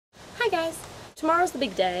Hi guys! Tomorrow's the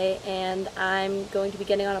big day and I'm going to be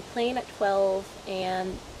getting on a plane at 12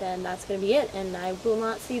 and then that's going to be it, and I will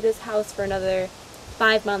not see this house for another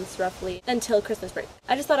 5 months roughly until Christmas break.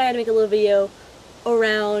 I just thought I had to make a little video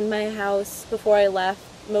around my house before I left,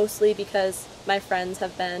 mostly because my friends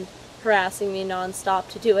have been harassing me non-stop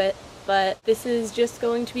to do it, but this is just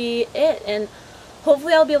going to be it, and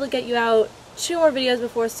hopefully I'll be able to get you out 2 more videos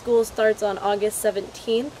before school starts on August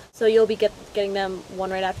 17th, so you'll be getting them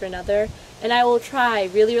one right after another. And I will try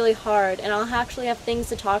really, really hard, and I'll actually have things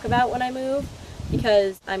to talk about when I move,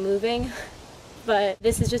 because I'm moving, but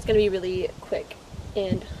this is just going to be really quick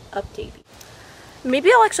and updatey.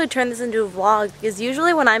 Maybe I'll actually turn this into a vlog, because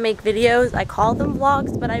usually when I make videos I call them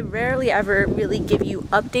vlogs, but I rarely ever really give you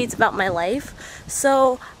updates about my life.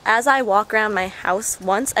 So as I walk around my house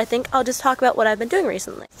once, I think I'll just talk about what I've been doing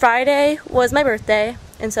recently. Friday was my birthday,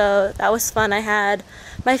 and so that was fun. I had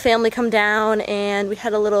my family come down and we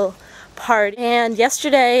had a little party. And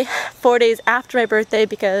yesterday, 4 days after my birthday,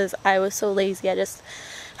 because I was so lazy, I just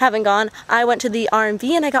haven't gone, I went to the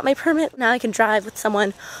RMV and I got my permit. Now I can drive with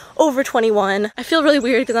someone over 21. I feel really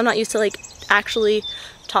weird because I'm not used to like actually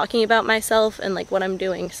talking about myself and like what I'm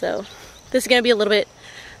doing, so this is gonna be a little bit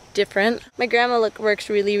different. My grandma works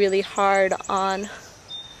really, really hard on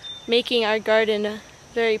making our garden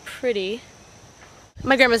very pretty.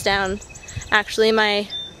 My grandma's down. Actually, my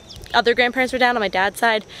other grandparents were down on my dad's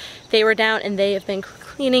side. They were down and they have been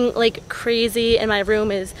cleaning like crazy, and my room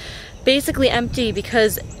is basically empty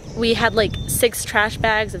because we had like 6 trash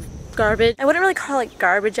bags of garbage. I wouldn't really call it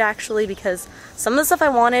garbage actually, because some of the stuff I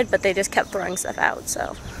wanted, but they just kept throwing stuff out,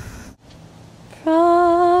 so.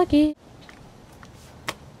 Froggy.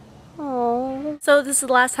 Aww. So this is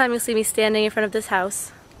the last time you'll see me standing in front of this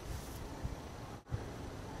house.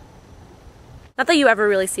 Not that you ever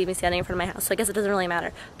really see me standing in front of my house, so I guess it doesn't really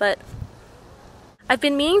matter, but I've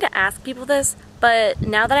been meaning to ask people this, but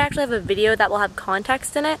now that I actually have a video that will have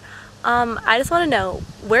context in it, I just want to know,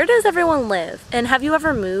 where does everyone live? And have you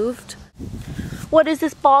ever moved? What is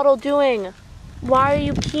this bottle doing? Why are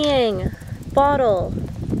you peeing? Bottle.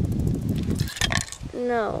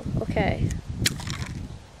 No. Okay.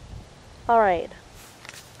 Alright.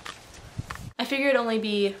 I figured it'd only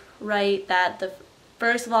be right that the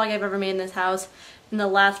first vlog I've ever made in this house and the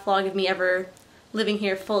last vlog of me ever living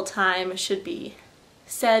here full time should be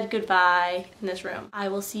said goodbye in this room. I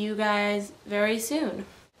will see you guys very soon.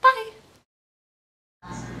 Bye!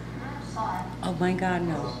 Oh my God,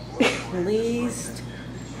 no. Please,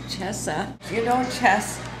 Chessa. You know,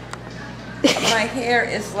 Chess, my hair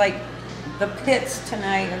is like the pits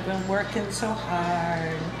tonight. I've been working so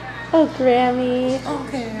hard. Oh, Grammy.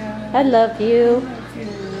 Okay. I love you. I love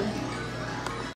you.